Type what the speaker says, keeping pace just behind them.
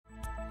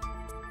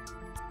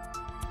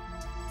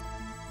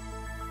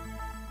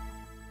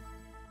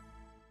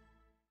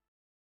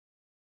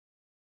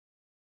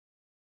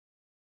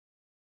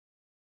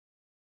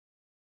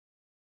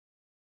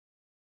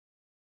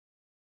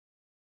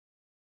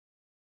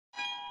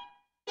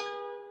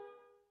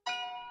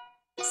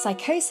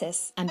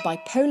Psychosis and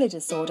bipolar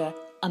disorder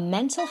are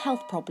mental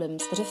health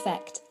problems that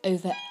affect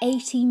over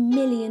 80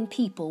 million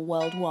people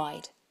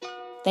worldwide.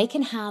 They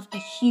can have a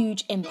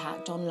huge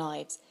impact on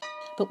lives,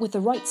 but with the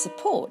right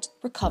support,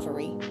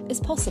 recovery is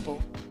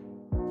possible.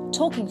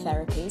 Talking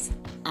therapies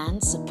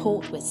and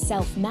support with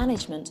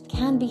self-management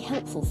can be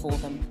helpful for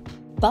them,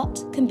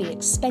 but can be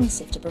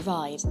expensive to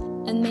provide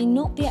and may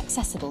not be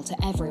accessible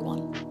to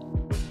everyone.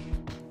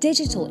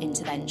 Digital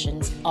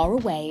interventions are a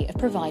way of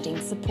providing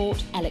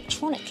support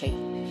electronically,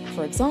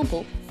 for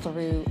example,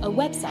 through a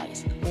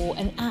website or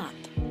an app,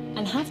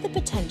 and have the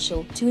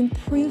potential to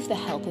improve the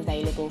help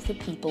available for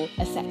people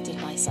affected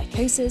by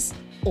psychosis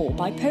or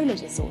bipolar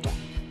disorder.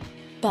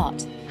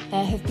 But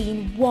there have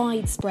been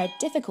widespread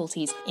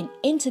difficulties in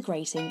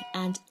integrating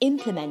and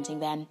implementing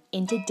them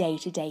into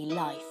day-to-day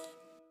life.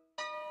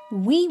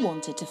 We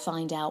wanted to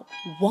find out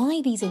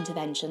why these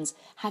interventions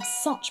have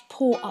such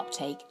poor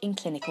uptake in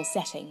clinical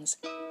settings.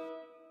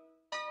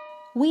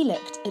 We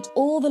looked at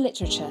all the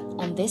literature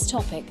on this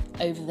topic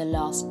over the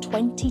last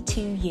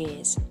 22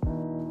 years.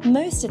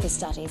 Most of the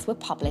studies were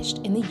published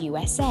in the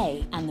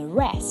USA and the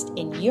rest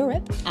in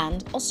Europe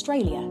and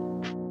Australia.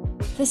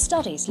 The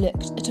studies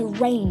looked at a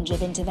range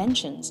of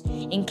interventions,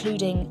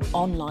 including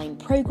online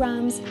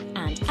programs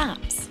and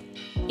apps,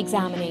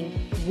 examining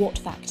what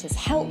factors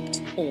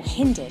helped or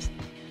hindered.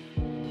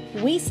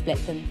 We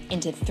split them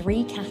into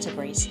 3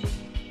 categories: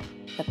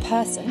 the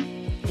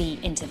person, the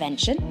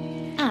intervention,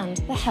 and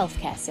the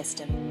healthcare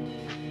system.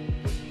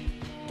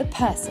 The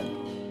person.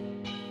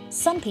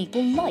 Some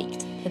people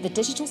liked that the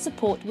digital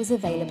support was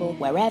available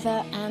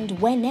wherever and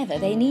whenever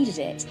they needed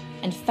it,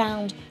 and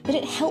found that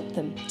it helped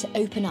them to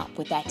open up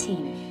with their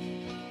team.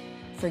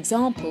 For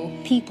example,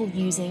 people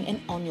using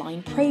an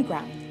online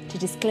program to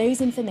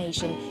disclose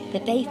information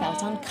that they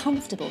felt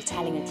uncomfortable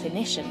telling a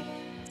clinician,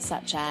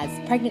 such as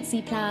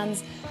pregnancy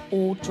plans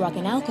or drug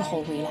and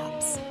alcohol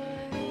relapse.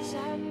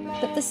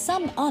 But for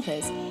some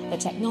others, the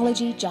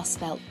technology just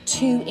felt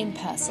too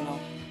impersonal,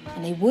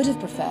 and they would have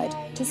preferred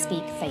to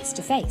speak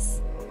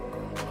face-to-face.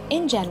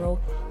 In general,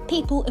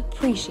 people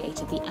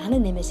appreciated the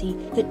anonymity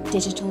that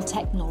digital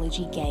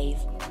technology gave,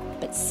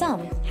 but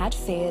some had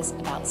fears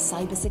about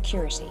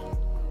cybersecurity.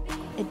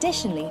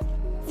 Additionally,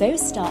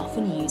 those staff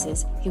and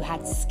users who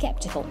had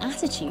sceptical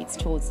attitudes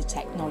towards the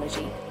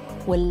technology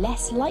were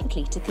less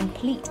likely to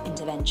complete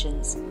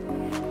interventions.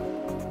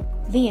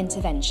 The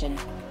intervention.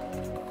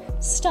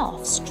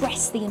 Staff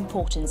stressed the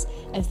importance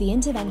of the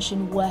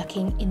intervention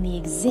working in the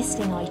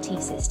existing IT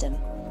system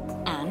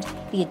and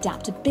the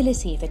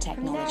adaptability of the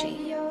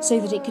technology so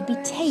that it could be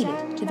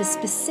tailored to the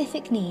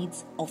specific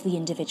needs of the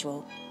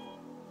individual.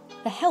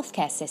 The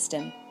healthcare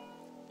system.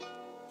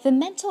 The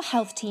mental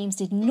health teams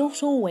did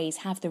not always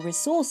have the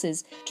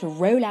resources to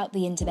roll out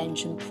the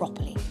intervention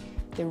properly.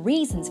 The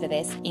reasons for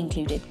this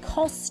included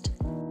cost,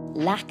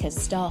 lack of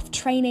staff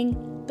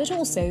training, but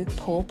also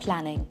poor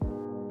planning.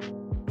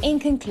 In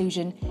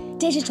conclusion,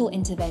 digital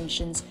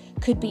interventions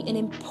could be an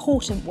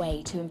important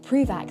way to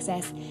improve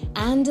access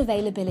and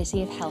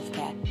availability of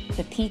healthcare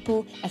for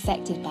people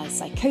affected by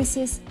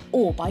psychosis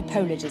or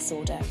bipolar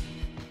disorder.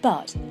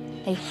 But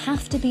they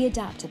have to be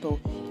adaptable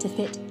to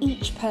fit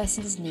each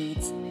person's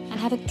needs and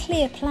have a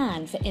clear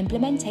plan for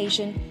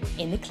implementation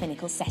in the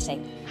clinical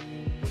setting.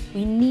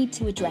 We need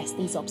to address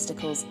these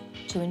obstacles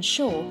to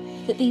ensure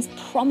that these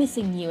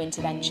promising new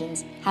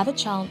interventions have a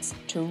chance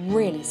to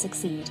really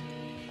succeed.